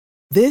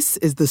This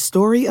is the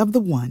story of the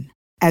one.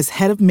 As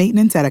head of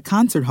maintenance at a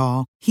concert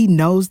hall, he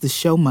knows the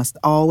show must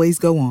always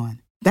go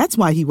on. That's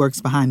why he works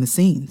behind the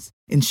scenes,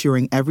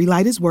 ensuring every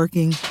light is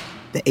working,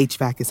 the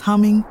HVAC is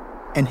humming,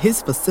 and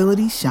his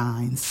facility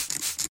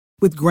shines.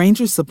 With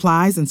Grainger's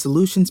supplies and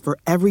solutions for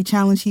every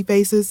challenge he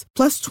faces,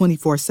 plus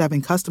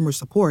 24/7 customer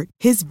support,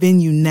 his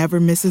venue never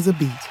misses a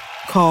beat.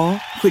 Call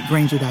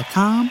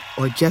quickgrainger.com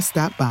or just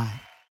stop by.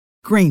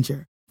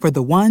 Grainger, for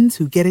the ones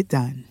who get it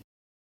done.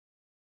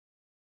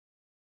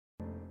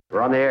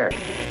 We're on the air.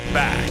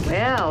 Back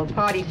Well,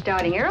 party's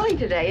starting early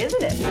today,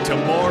 isn't it? to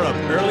more of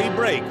Early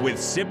Break with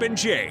Sip and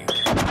Jake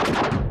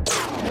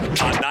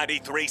on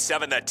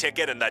 93.7 The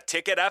Ticket and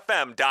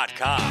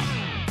theticketfm.com.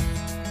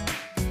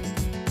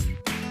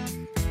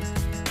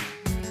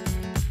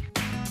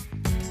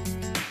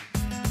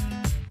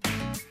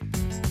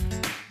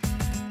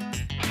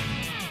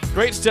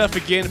 Great stuff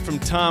again from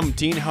Tom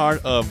Dienhart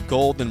of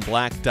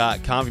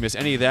goldenblack.com. If you missed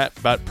any of that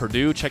about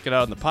Purdue, check it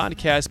out on the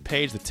podcast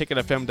page,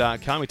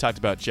 theticketfm.com. We talked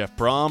about Jeff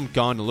Brom,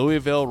 gone to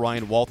Louisville,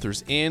 Ryan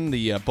Walters in,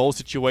 the bowl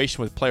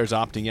situation with players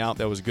opting out.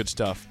 That was good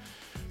stuff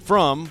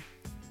from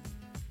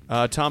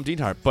Tom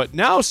Dienhart. But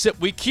now,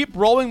 we keep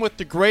rolling with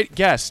the great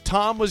guests.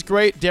 Tom was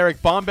great.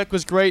 Derek Bombeck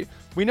was great.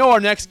 We know our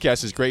next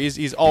guest is great.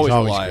 He's always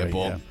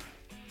reliable. Great,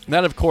 yeah. And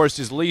that, of course,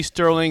 is Lee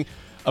Sterling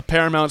of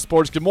Paramount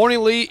Sports. Good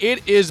morning, Lee.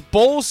 It is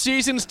bowl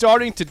season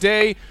starting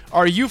today.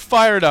 Are you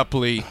fired up,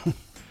 Lee?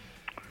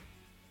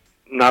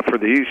 Not for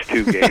these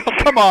two games.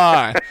 Come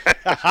on.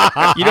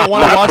 You don't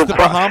want to watch the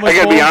Bahamas I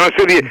got to Bowl? be honest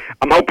with you.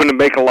 I'm hoping to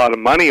make a lot of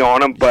money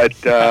on them, but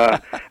I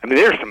mean,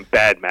 there's some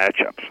bad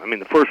matchups. I mean,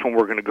 the first one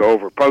we're going to go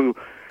over, probably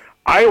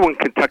Iowa and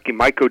Kentucky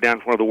might go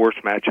down as one of the worst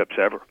matchups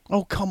ever.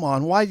 Oh, come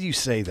on. Why do you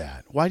say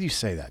that? Why do you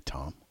say that,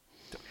 Tom?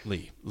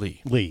 Lee.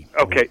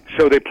 Okay,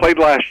 so they played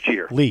last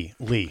year. Lee.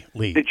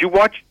 Did you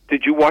watch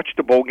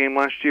the bowl game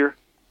last year?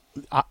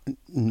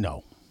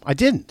 No, I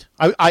didn't.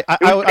 I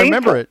was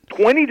remember it.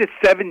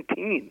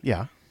 20-17.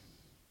 Yeah.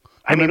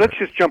 I mean, let's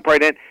just jump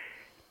right in.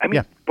 I mean,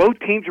 Yeah. both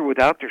teams are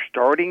without their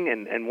starting,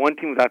 and one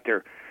team without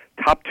their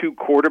top two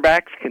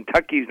quarterbacks.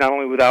 Kentucky's not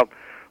only without,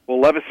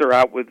 Levis are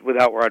out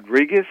without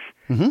Rodriguez.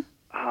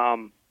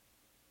 Mm-hmm.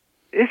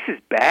 This is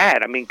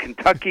bad. I mean,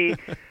 Kentucky,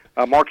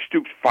 Mark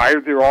Stoops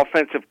fired their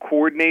offensive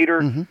coordinator.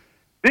 Mm-hmm.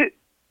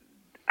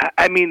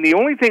 I mean, the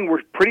only thing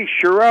we're pretty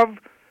sure of,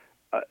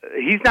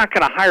 he's not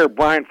going to hire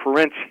Brian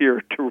Ferentz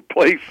here to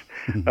replace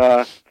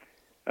the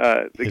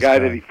guy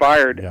that he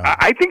fired. Yeah.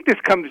 I think this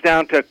comes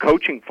down to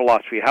coaching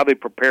philosophy, how they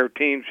prepare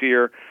teams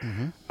here.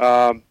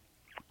 Mm-hmm.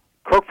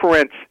 Kirk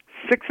Ferentz,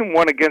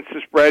 6-1 against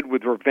the spread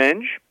with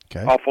revenge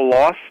off a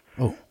loss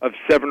of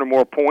 7 or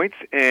more points,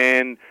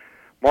 and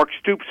Mark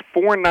Stoops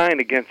 4-9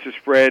 against the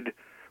spread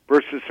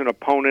versus an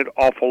opponent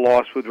off a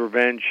loss with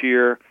revenge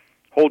here.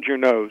 Hold your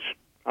nose.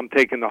 I'm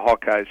taking the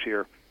Hawkeyes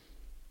here,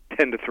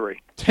 10-3.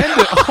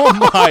 Oh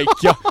my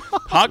God!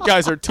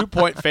 Hawkeyes are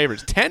 2-point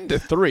favorites,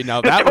 10-3. Now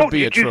that would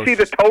be atrocious. Did you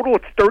see the total?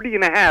 It's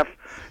 30.5.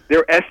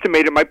 They're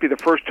estimated might be the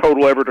first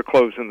total ever to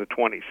close in the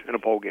 20s in a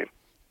bowl game.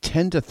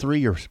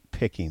 10-3. You're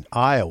picking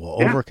Iowa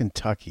over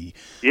Kentucky.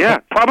 Yeah,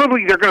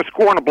 probably they're going to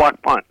score on a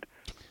block punt.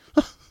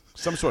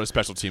 Some sort of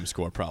special team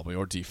score, probably,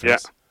 or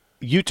defense. Yeah.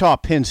 Utah,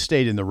 Penn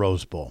State in the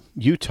Rose Bowl.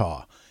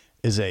 Utah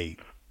is a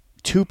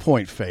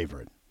 2-point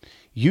favorite.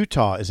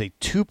 Utah is a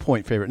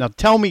 2-point favorite. Now,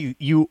 tell me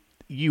you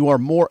are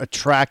more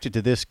attracted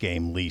to this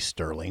game, Lee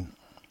Sterling.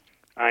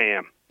 I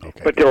am.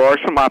 Okay. But there are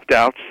some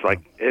opt-outs. Like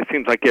it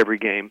seems like every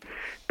game.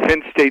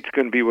 Penn State's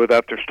going to be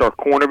without their star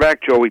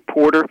cornerback, Joey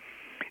Porter.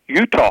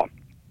 Utah,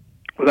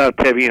 without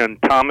Tevian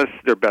Thomas,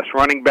 their best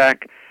running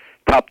back.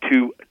 Top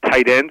two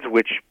tight ends,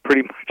 which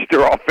pretty much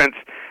their offense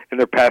and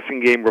their passing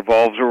game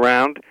revolves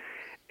around.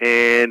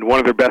 And one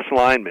of their best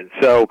linemen.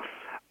 So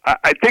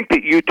I think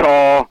that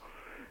Utah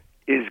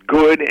is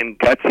good and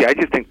gutsy. I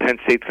just think Penn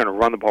State's going to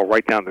run the ball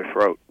right down their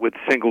throat with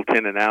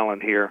Singleton and Allen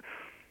here.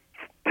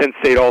 Penn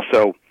State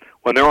also,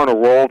 when they're on a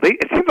roll,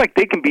 it seems like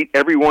they can beat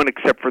everyone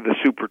except for the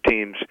super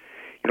teams,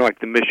 like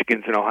the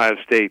Michigans and Ohio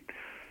State.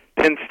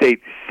 Penn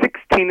State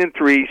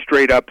 16-3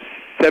 straight up,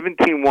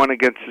 17-1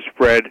 against the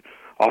spread,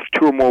 off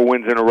 2 or more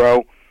wins in a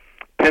row.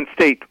 Penn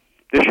State,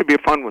 this should be a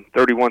fun one,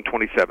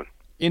 31-27.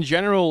 In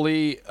general,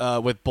 Lee,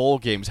 with bowl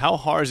games, how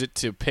hard is it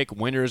to pick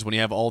winners when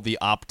you have all the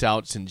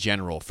opt-outs in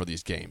general for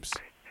these games?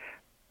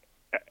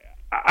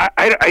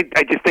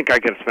 I just think I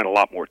got to spend a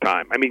lot more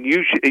time. I mean,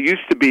 it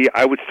used to be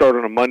I would start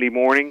on a Monday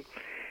morning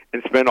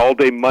and spend all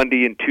day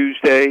Monday and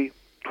Tuesday,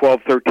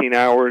 12, 13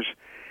 hours,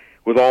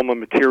 with all my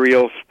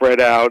materials spread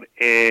out,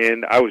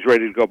 and I was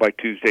ready to go by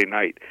Tuesday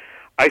night.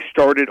 I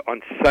started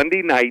on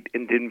Sunday night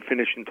and didn't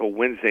finish until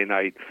Wednesday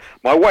night.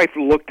 My wife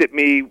looked at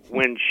me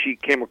when she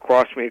came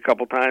across me a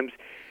couple times.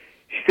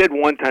 She said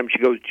one time, she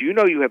goes, "Do you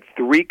know you have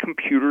 3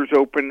 computers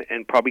open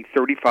and probably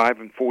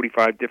 35 and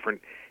 45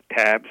 different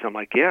tabs?" I'm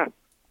like, "Yeah,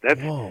 that's."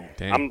 Whoa,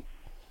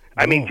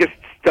 I mean, just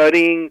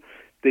studying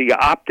the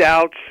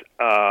opt-outs,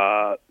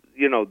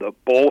 the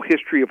bowl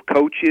history of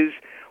coaches,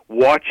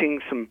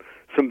 watching some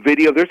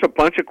video. There's a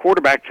bunch of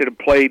quarterbacks that have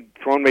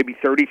thrown maybe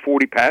 30,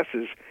 40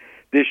 passes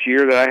this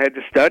year that I had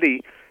to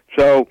study.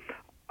 So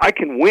I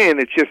can win.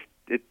 It's just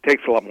it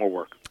takes a lot more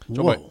work.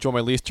 Joined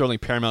by Lee Sterling,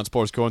 Paramount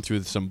Sports, going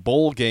through some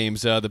bowl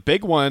games. The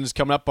big ones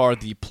coming up are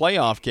the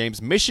playoff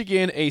games.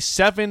 Michigan, a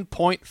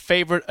 7-point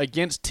favorite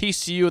against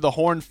TCU, the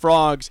Horned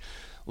Frogs.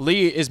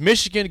 Lee, is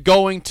Michigan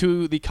going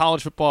to the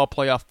college football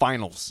playoff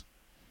finals?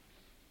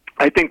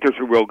 I think there's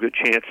a real good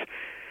chance.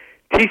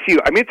 TCU,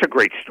 I mean, it's a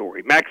great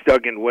story. Max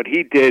Duggan, what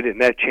he did in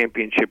that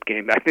championship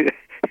game,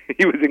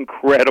 he was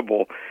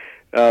incredible.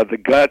 The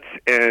guts,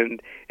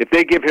 and if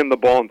they give him the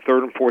ball in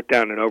 3rd and 4th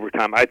down in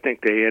overtime, I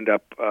think they end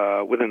up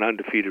with an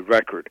undefeated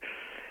record.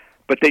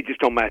 But they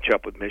just don't match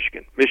up with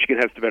Michigan. Michigan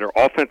has the better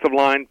offensive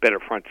line, better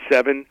front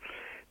seven.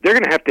 They're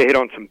going to have to hit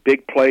on some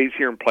big plays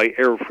here and play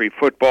error-free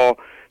football.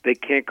 They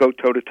can't go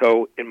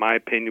toe-to-toe, in my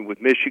opinion,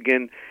 with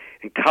Michigan.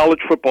 And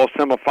college football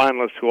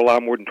semifinalists who allow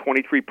more than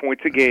 23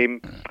 points a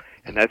game,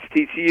 and that's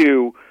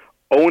TCU,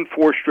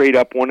 0-4 straight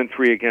up,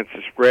 1-3 against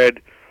the spread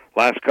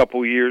last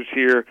couple of years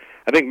here.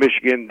 I think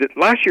Michigan,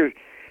 last year,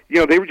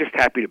 they were just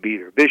happy to beat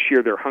her. This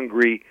year, they're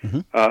hungry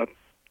to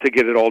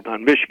get it all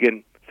done.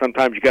 Michigan,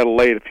 sometimes you got to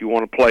lay it if you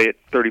want to play it,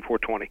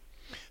 34-20.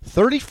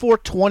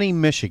 34-20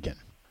 Michigan.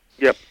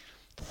 Yep.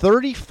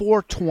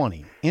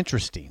 34-20.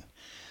 Interesting.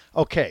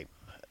 Okay,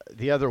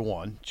 the other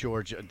one,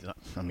 Georgia.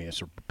 I mean,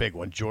 it's a big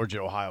one.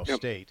 Georgia, Ohio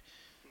State.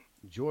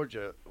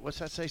 Georgia, what's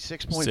that say?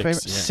 6-point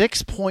favorite? Yeah.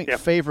 6-point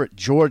favorite,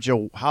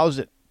 Georgia. How does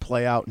it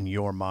play out in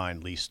your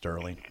mind, Lee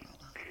Sterling?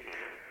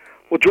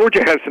 Well,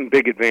 Georgia has some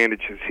big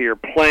advantages here,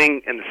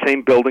 playing in the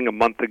same building a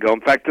month ago.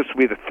 In fact, this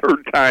will be the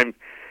 3rd time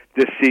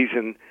this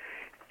season.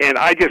 And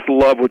I just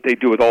love what they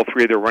do with all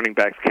 3 of their running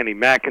backs, Kenny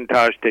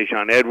McIntosh,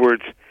 Dejon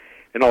Edwards,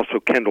 and also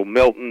Kendall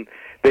Milton.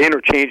 They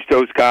interchange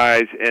those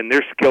guys, and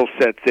their skill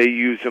sets, they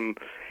use them,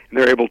 and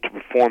they're able to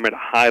perform at a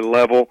high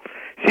level.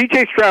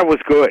 C.J. Stroud was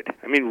good.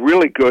 I mean,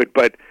 really good,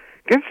 but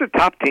against the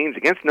top teams,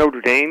 against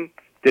Notre Dame,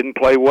 didn't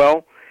play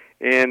well.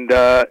 And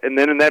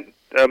then in that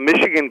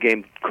Michigan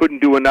game,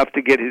 couldn't do enough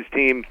to get his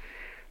team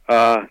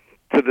lead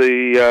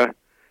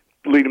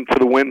him to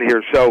the win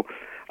here. So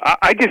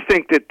I just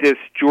think that this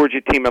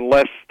Georgia team,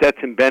 unless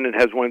Stetson Bennett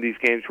has one of these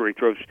games where he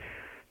throws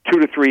 2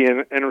 to 3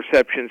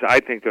 interceptions, I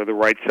think they're the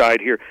right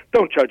side here.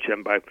 Don't judge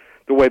them by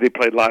the way they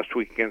played last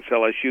week against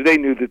LSU. They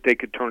knew that they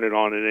could turn it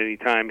on at any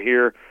time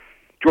here.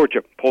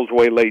 Georgia pulls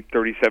away late,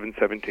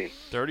 37-17.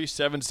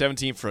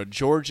 37-17 for a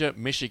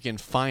Georgia-Michigan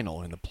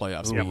final in the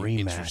playoffs. Ooh, rematch.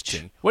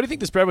 Interesting. What do you think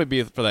the spread would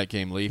be for that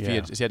game, Lee, if he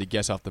had to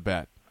guess off the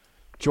bat?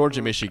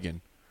 Georgia-Michigan.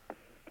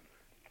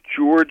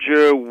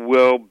 Georgia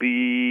will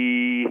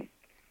be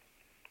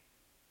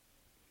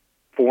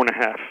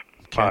 4.5,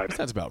 5.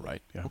 That's about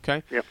right. Yeah.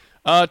 Okay. Yep.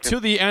 To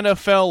the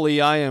NFL, Lee,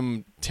 I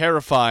am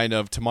terrified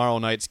of tomorrow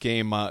night's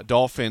game.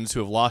 Dolphins, who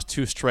have lost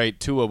 2 straight.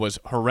 Tua was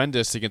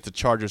horrendous against the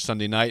Chargers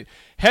Sunday night.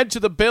 Head to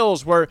the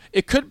Bills, where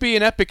it could be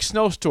an epic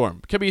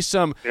snowstorm. It could be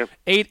some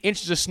 8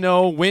 inches of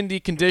snow, windy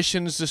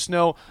conditions, the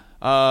snow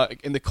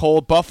in the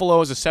cold. Buffalo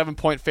is a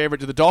 7-point favorite.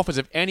 Do the Dolphins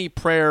have any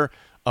prayer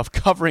of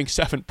covering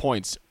 7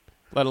 points,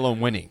 let alone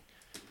winning?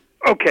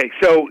 Okay,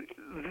 so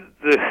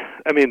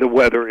the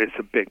weather is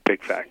a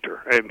big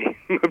factor. I mean,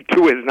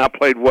 Tua has not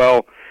played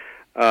well.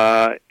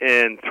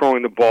 And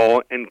throwing the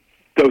ball in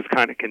those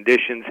kind of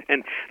conditions.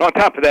 And on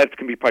top of that, it's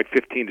going to be probably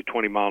 15 to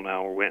 20 mile an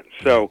hour winds.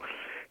 So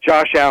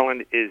Josh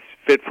Allen is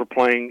fit for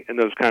playing in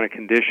those kind of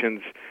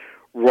conditions,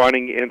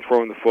 running and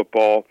throwing the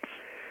football.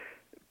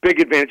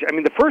 Big advantage. I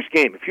mean, the first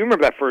game, if you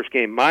remember that first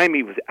game,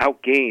 Miami was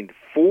outgained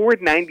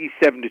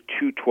 497 to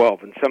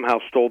 212 and somehow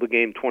stole the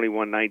game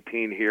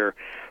 21-19 here.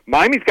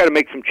 Miami's got to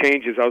make some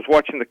changes. I was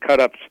watching the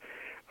cut-ups.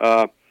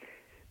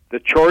 The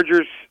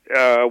Chargers,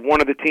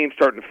 one of the teams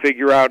starting to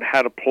figure out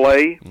how to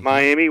play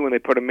Miami when they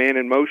put a man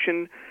in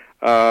motion,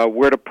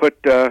 where to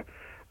put those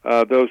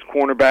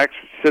cornerbacks,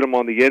 sit them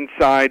on the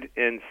inside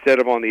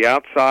instead of on the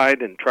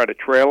outside and try to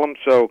trail them.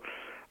 So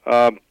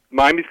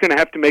Miami's going to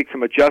have to make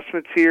some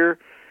adjustments here.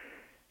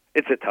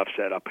 It's a tough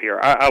setup here.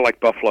 I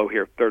like Buffalo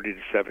here,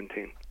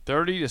 30-17.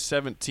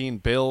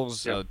 30-17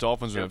 Bills.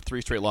 Dolphins would have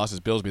 3 straight losses.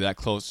 Bills would be that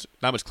close,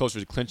 not much closer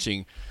to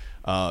clinching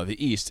the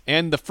East.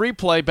 And the free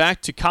play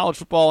back to college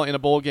football in a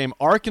bowl game.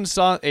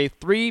 Arkansas, a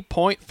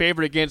 3-point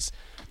favorite against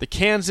the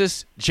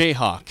Kansas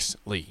Jayhawks,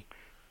 Lee.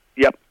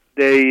 Yep.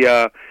 They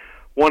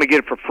want to get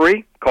it for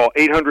free. Call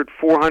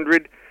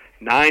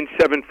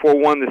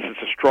 800-400-9741. This is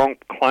a strong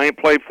client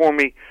play for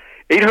me.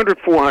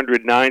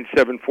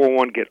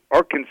 800-400-9741. Get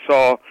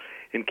Arkansas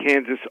and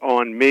Kansas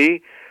on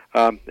me.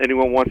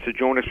 Anyone wants to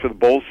join us for the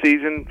bowl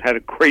season? Had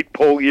a great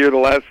bowl year the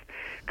last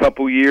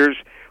couple years.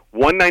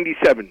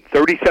 197,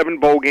 37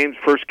 bowl games.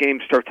 First game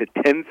starts at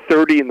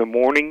 10:30 in the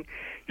morning.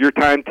 Your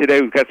time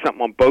today. We've got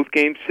something on both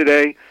games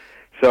today.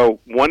 So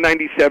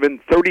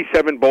 197,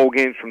 37 bowl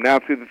games from now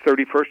through the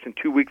 31st and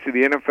 2 weeks of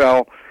the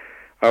NFL.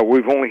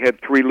 We've only had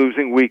 3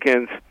 losing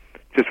weekends.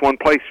 Just one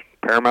place,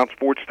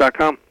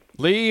 ParamountSports.com.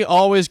 Lee,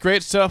 always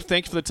great stuff.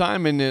 Thanks for the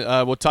time, and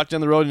we'll talk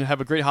down the road and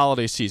have a great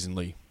holiday season,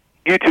 Lee.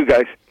 You too,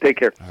 guys. Take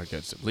care. All right,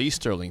 good. So Lee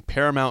Sterling,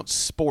 Paramount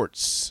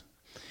Sports.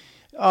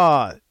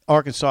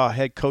 Arkansas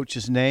head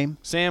coach's name?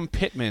 Sam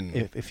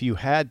Pittman. If you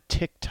had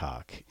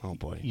TikTok, oh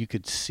boy, you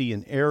could see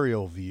an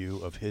aerial view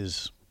of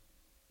his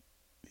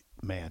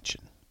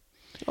mansion.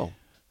 Oh,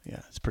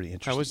 yeah, it's pretty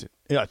interesting. How is it?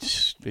 Yeah,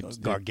 it's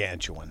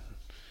gargantuan.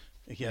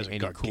 He has any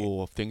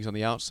cool things on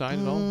the outside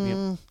at all?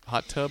 Yeah.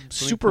 Hot tub,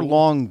 super pool?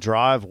 Long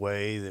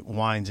driveway that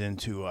winds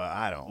into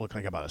look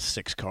like about a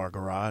 6-car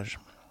garage.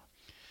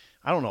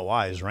 I don't know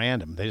why it's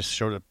random. They just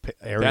showed a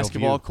aerial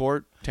basketball view.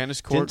 Court, tennis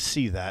court. Didn't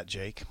see that,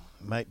 Jake.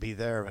 Might be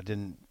there. I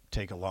didn't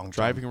take a long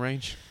driving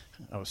range.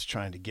 I was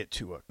trying to get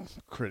to a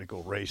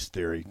critical race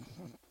theory.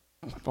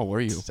 Oh, where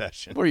are you?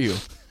 Session. Where are you?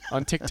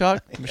 On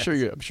TikTok? I'm sure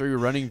you're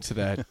running to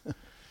that.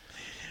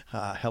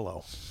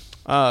 Hello.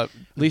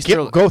 Lee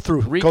Sterling, go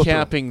through.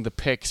 Recapping the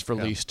picks for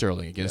Lee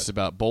Sterling. Again, Yeah. it's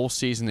about bowl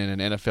season and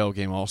an NFL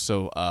game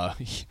also.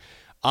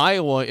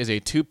 Iowa is a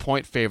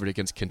 2-point favorite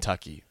against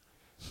Kentucky.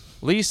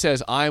 Lee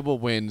says Iowa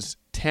wins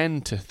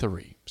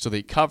 10-3. So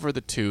they cover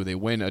the 2. They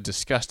win a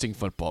disgusting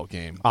football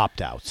game.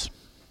 Opt-outs.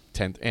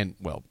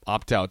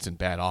 Opt-outs and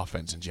bad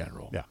offense in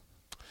general. Yeah.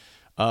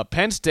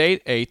 Penn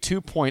State, a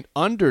 2-point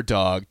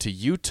underdog to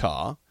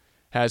Utah,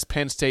 has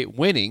Penn State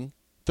winning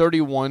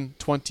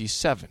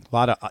 31-27. A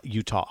lot of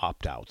Utah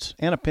opt-outs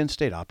and a Penn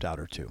State opt-out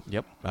or two.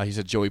 Yep. He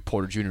said Joey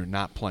Porter Jr.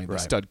 not playing, the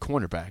stud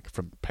cornerback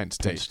from Penn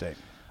State.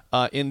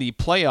 In the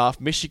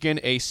playoff, Michigan,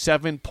 a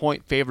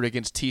 7-point favorite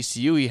against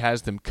TCU. He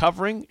has them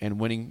covering and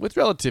winning with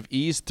relative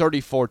ease,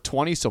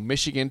 34-20. So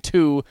Michigan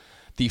to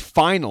the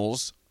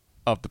finals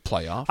of the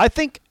playoff. I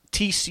think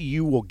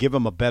TCU will give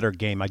them a better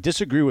game. I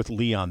disagree with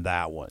Lee on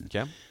that one.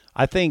 Okay.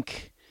 I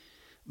think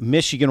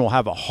Michigan will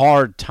have a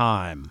hard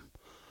time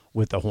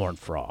with the Horned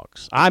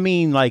Frogs. I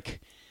mean, like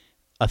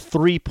a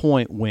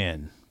 3-point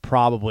win,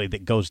 probably,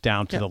 that goes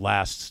down to the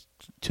last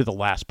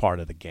part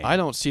of the game. I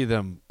don't see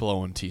them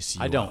blowing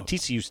TCU. I don't. out.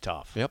 TCU's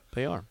tough. Yep,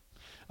 they are.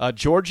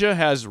 Georgia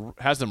has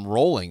them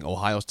rolling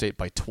Ohio State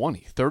by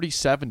 20,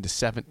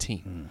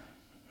 37-17.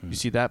 You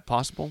see that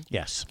possible?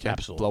 Yes, Okay.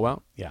 absolutely.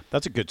 Blowout? Yeah,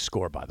 that's a good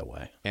score, by the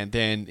way. And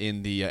then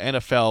in the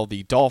NFL,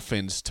 the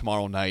Dolphins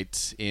tomorrow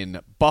night in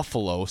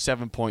Buffalo,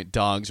 7-point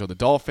dogs. Or the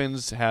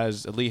Dolphins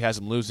Lee has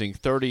them losing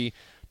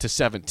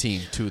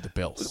 30-17 to the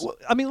Bills.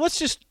 I mean, let's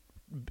just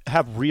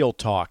have real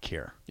talk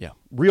here. Yeah,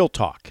 real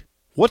talk.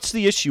 What's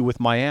the issue with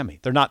Miami?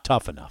 They're not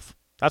tough enough.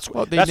 That's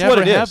they that's never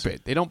what it have is. been.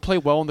 They don't play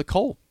well in the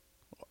cold.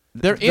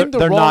 They're in the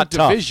they're wrong not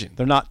division. Tough.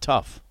 They're not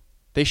tough.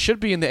 They should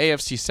be in the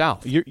AFC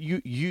South.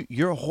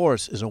 Your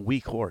horse is a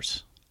weak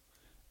horse.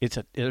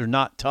 They're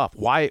not tough.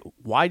 Why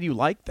do you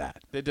like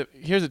that?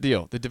 Here's the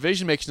deal. The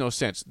division makes no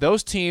sense.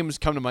 Those teams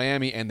come to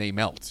Miami and they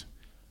melt.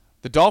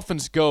 The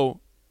Dolphins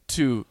go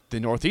to the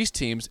Northeast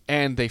teams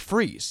and they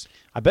freeze.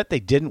 I bet they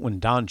didn't when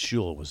Don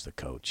Shula was the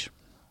coach.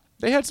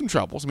 They had some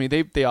troubles. I mean,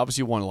 they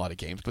obviously won a lot of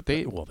games, but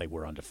they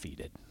were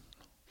undefeated.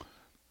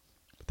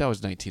 That was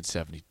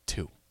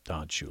 1972.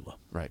 Don Shula.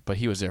 Right, but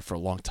he was there for a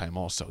long time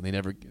also. They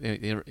never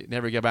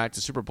got back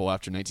to Super Bowl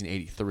after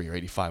 1983 or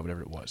 85,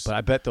 whatever it was. But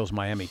I bet those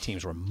Miami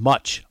teams were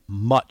much,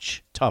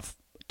 much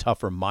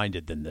tougher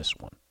minded than this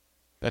one.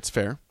 That's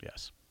fair.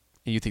 Yes.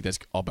 And you think that's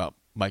all about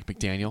Mike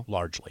McDaniel?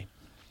 Largely.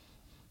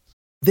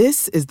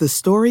 This is the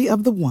story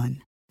of the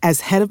one.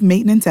 As head of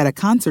maintenance at a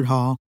concert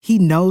hall, he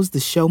knows the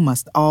show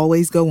must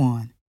always go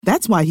on.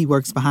 That's why he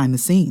works behind the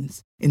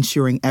scenes,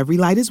 ensuring every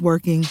light is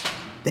working,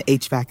 the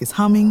HVAC is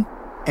humming,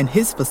 and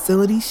his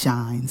facility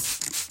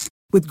shines.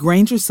 With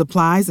Grainger's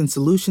supplies and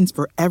solutions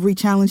for every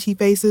challenge he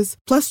faces,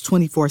 plus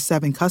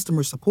 24/7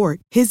 customer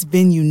support, his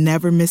venue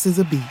never misses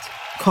a beat.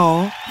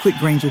 Call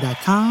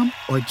quickgrainger.com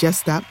or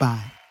just stop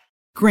by.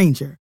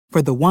 Grainger,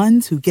 for the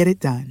ones who get it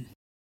done.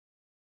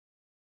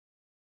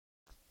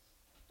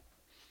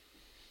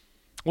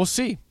 We'll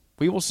see.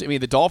 We will see. I mean,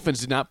 the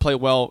Dolphins did not play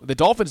well. The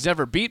Dolphins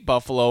never beat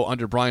Buffalo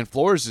under Brian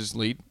Flores'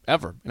 lead,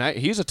 ever. And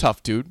he's a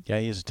tough dude. Yeah,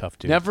 he is a tough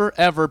dude. Never,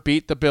 ever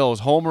beat the Bills,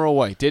 home or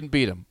away. Didn't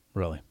beat them.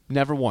 Really?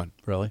 Never won.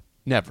 Really?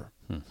 Never.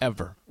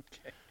 Ever.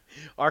 Okay.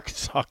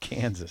 Arkansas,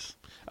 Kansas.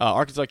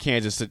 Arkansas,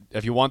 Kansas.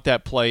 If you want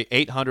that play,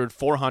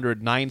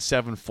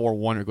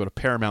 800-400-9741 or go to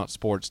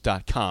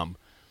ParamountSports.com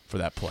for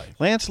that play.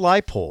 Lance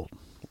Leipold.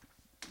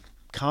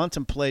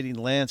 Contemplating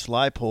Lance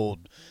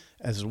Leipold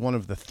as one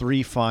of the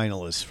 3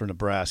 finalists for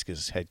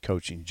Nebraska's head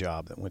coaching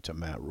job that went to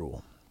Matt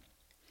Rule.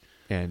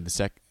 And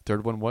the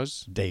third one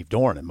was? Dave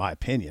Doran, in my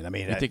opinion. I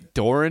mean, You think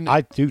Doran?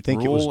 I do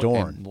think Rule it was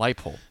Doran. And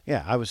Leipold.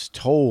 Yeah, I was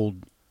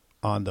told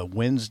on the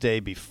Wednesday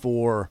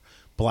before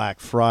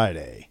Black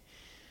Friday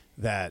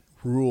that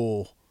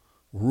Rule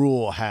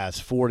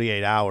has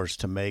 48 hours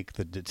to make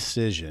the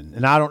decision.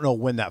 And I don't know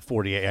when that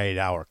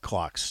 48-hour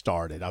clock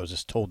started. I was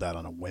just told that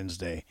on a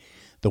Wednesday,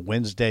 the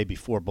Wednesday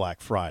before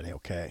Black Friday,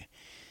 okay?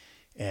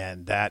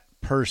 And that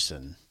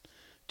person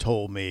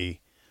told me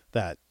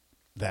that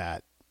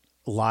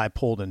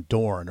Leipold and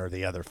Doran are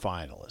the other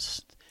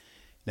finalists.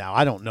 Now,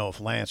 I don't know if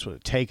Lance would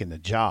have taken the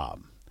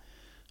job,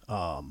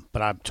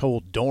 but I'm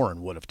told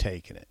Doran would have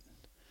taken it.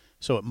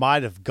 So it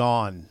might have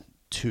gone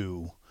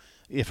to,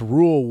 if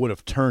Rule would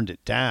have turned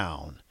it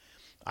down,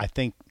 I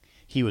think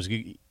he was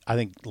I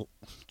think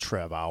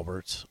Trev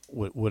Alberts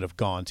would have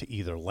gone to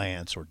either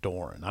Lance or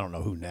Doran. I don't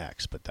know who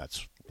next, but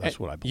that's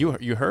what I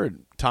believe. You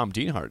heard Tom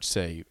Dienhart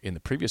say in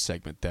the previous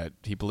segment that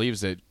he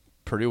believes that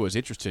Purdue was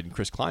interested in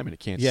Chris Kleiman at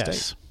Kansas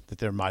State. That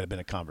there might have been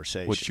a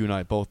conversation. Which you and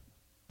I both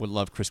would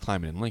love Chris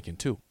Kleiman in Lincoln,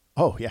 too.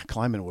 Oh, yeah,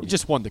 Kleiman would. He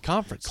just won the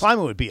conference.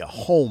 Kleiman would be a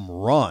home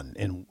run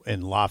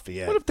in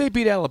Lafayette. What if they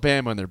beat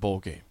Alabama in their bowl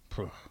game?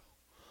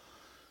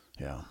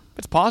 Yeah.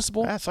 It's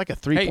possible. That's like a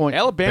 3-point. Hey,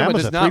 Alabama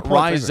does not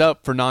rise favorite.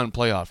 up for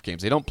non-playoff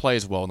games. They don't play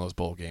as well in those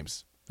bowl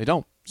games. They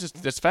don't.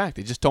 That's fact.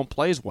 They just don't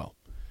play as well.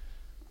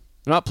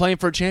 They're not playing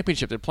for a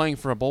championship. They're playing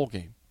for a bowl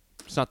game.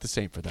 It's not the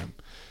same for them.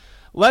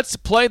 Let's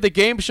play the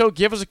game show.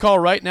 Give us a call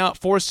right now at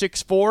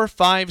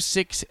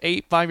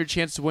 464-5685. Your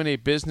chance to win a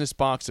business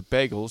box of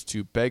bagels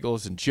to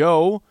Bagels and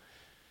Joe.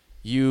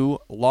 You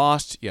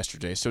lost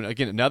yesterday. So,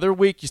 again, another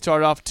week. You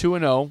started off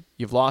 2-0.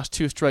 You've lost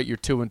 2 straight. You're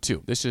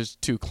 2-2. This is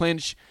to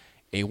clinch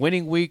a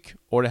winning week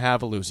or to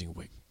have a losing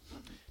week.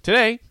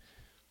 Today,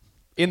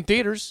 in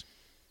theaters,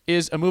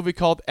 is a movie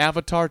called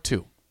Avatar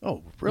 2.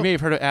 Oh, really? You may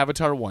have heard of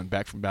Avatar 1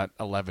 back from about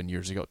 11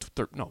 years ago.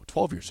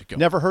 12 years ago.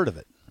 Never heard of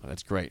it. Oh,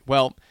 that's great.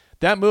 Well,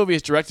 that movie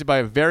is directed by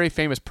a very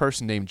famous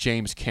person named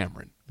James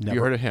Cameron. Have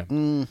you heard of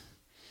him?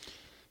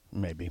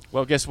 Maybe.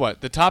 Well, guess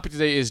what? The topic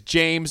today is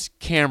James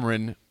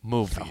Cameron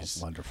movies.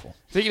 Oh, wonderful.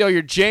 So,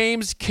 your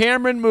James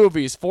Cameron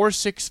movies,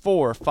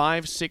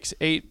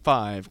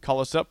 464-5685. Call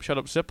us up. Shut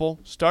Up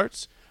Sipple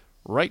starts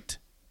right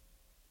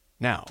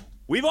now.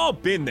 We've all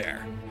been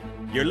there.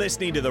 You're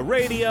listening to the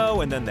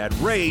radio, and then that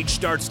rage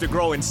starts to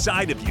grow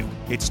inside of you.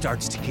 It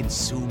starts to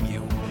consume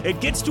you.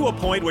 It gets to a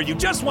point where you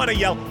just want to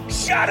yell,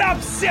 "Shut up,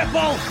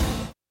 Sipple!"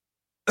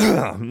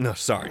 No,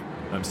 sorry.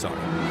 I'm sorry.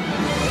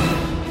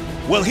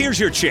 Well,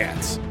 here's your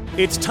chance.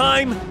 It's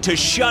time to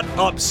shut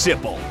up,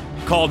 Sipple.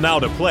 Call now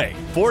to play.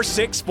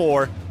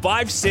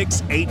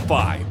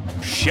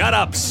 464-5685. Shut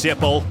up,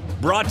 Sipple.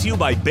 Brought to you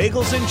by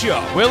Bagels and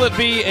Joe. Will it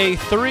be a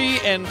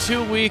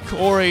 3-2 week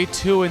or a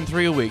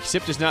 2-3 week?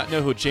 Sip does not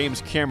know who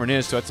James Cameron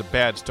is, so that's a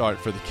bad start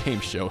for the game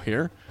show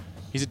here.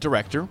 He's a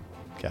director.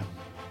 Okay.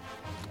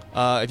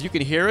 If you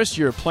can hear us,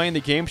 you're playing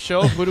the game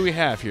show. Who do we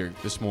have here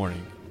this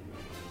morning?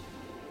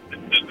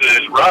 This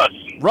is Russ.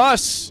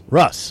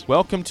 Russ,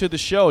 welcome to the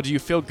show. Do you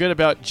feel good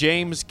about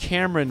James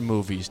Cameron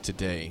movies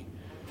today?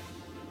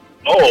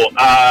 Well,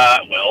 I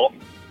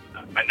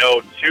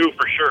know 2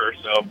 for sure,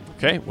 so.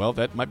 Okay, well,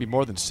 that might be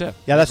more than Sip.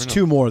 Yeah, that's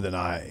 2 more than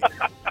I.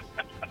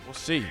 We'll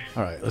see.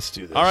 All right, let's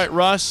do this. All right,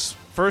 Russ,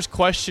 first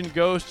question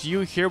goes to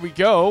you. Here we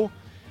go.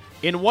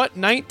 In what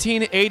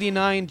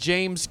 1989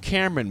 James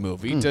Cameron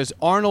movie does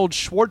Arnold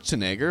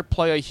Schwarzenegger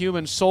play a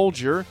human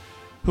soldier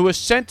who is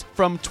sent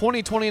from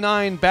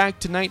 2029 back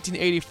to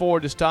 1984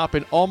 to stop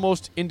an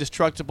almost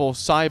indestructible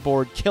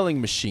cyborg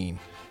killing machine?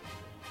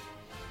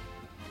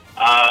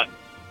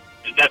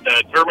 Is that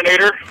the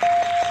Terminator?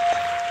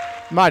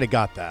 Might have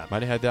got that.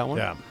 Might have had that one?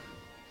 Yeah.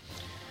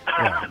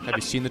 Have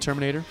you seen The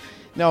Terminator?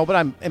 No,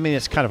 but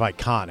it's kind of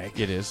iconic.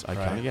 It is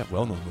iconic. Right. Yeah,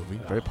 well-known movie.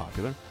 Very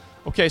popular.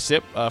 Okay,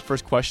 Sip,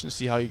 first question to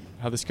see how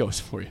this goes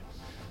for you.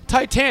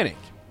 Titanic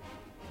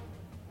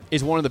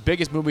is one of the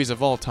biggest movies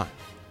of all time,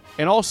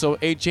 and also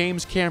a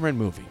James Cameron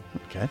movie.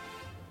 Okay.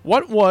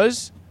 What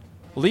was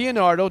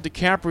Leonardo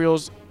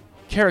DiCaprio's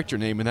character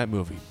name in that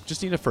movie?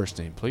 Just need a first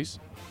name, please.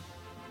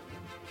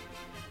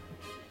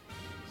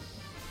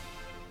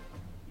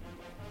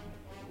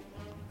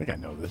 I think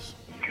I know this.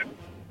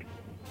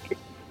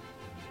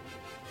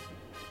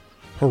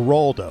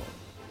 Geraldo.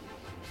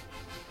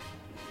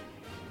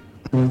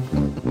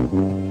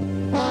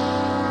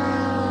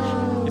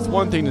 It's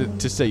one thing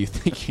to say you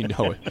think you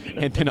know it,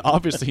 and then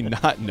obviously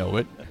not know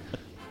it.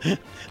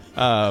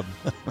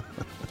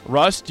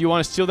 Russ, do you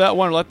want to steal that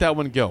one or let that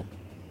one go?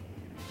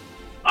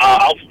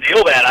 I'll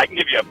steal that. I can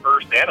give you a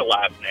first and a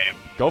last name.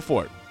 Go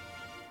for it.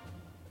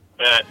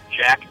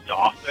 Jack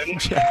Dawson.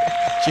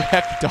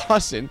 Jack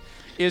Dawson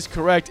is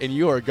correct, and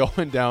you are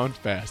going down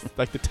fast,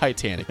 like the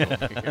Titanic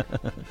over here.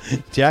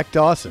 Jack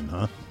Dawson,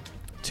 huh?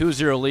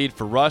 2-0 lead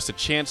for Russ, a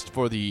chance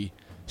for the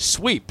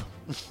sweep.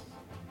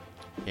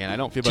 And I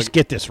don't feel Just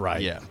get this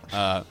right. Yeah.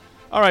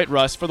 All right,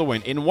 Russ, for the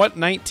win. In what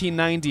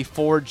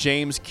 1994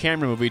 James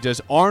Cameron movie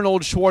does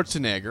Arnold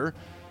Schwarzenegger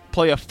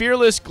play a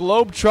fearless,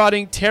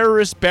 globe-trotting,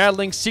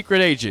 terrorist-battling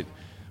secret agent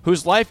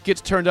whose life gets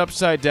turned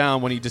upside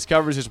down when he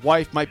discovers his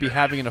wife might be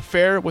having an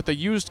affair with a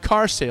used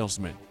car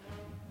salesman?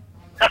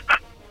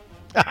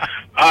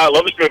 I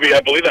love this movie.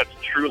 I believe that's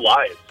True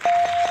Lies.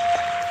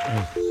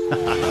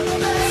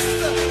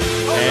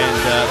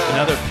 And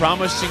another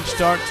promising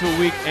start to a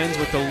week ends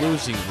with a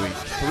losing week.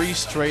 3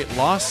 straight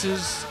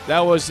losses.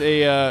 That was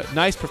a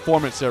nice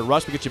performance there,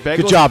 Russ. We get you bagels.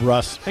 Good job,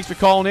 Russ. Thanks for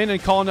calling in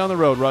and calling down the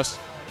road, Russ.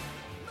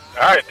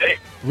 All right,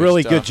 thanks.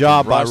 Really good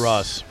job by Russ.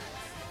 Russ.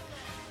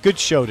 Good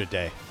show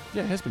today.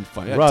 Yeah, it has been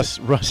fun.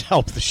 Russ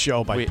helped the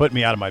show by putting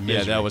me out of my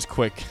misery. Yeah, that was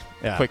quick.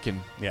 Yeah. Quick and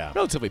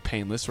relatively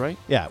painless, right?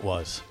 Yeah, it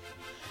was.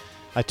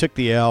 I took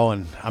the L,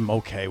 and I'm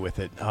okay with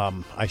it.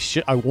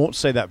 I won't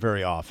say that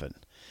very often,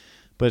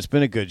 but it's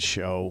been a good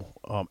show.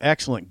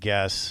 Excellent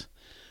guests.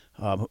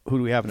 Who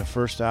do we have in the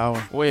first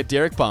hour? We had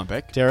Derek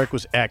Bombeck. Derek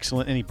was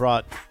excellent, and he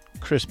brought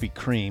Krispy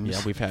Kremes.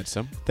 Yeah, we've had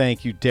some.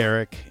 Thank you,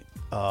 Derek.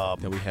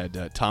 Then we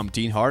had Tom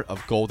Dienhart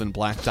of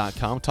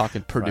goldenblack.com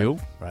talking Purdue.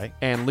 Right.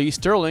 And Lee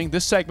Sterling,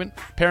 this segment,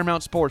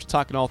 Paramount Sports,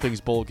 talking all things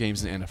bowl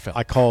games and NFL.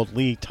 I called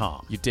Lee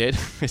Tom. You did?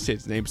 I said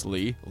his name's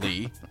Lee.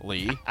 That's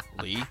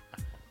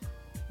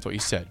what you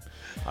said.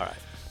 All right.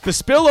 The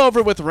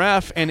spillover with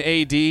Raf and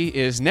AD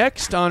is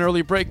next on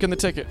Early Break in the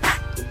Ticket.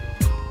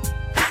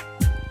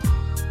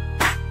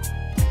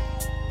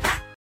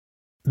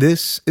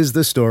 This is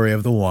the story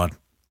of the one.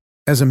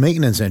 As a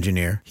maintenance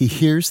engineer, he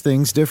hears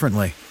things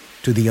differently.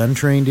 To the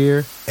untrained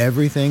ear,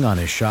 everything on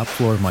his shop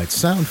floor might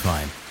sound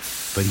fine,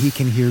 but he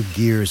can hear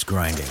gears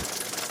grinding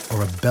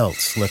or a belt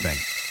slipping.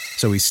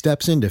 So he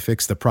steps in to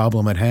fix the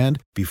problem at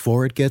hand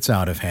before it gets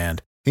out of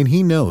hand. And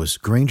he knows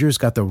Grainger's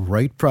got the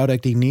right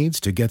product he needs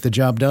to get the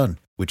job done,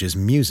 which is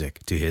music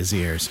to his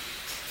ears.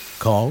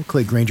 Call,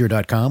 click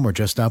Grainger.com, or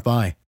just stop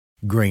by.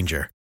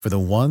 Grainger, for the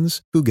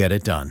ones who get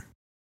it done.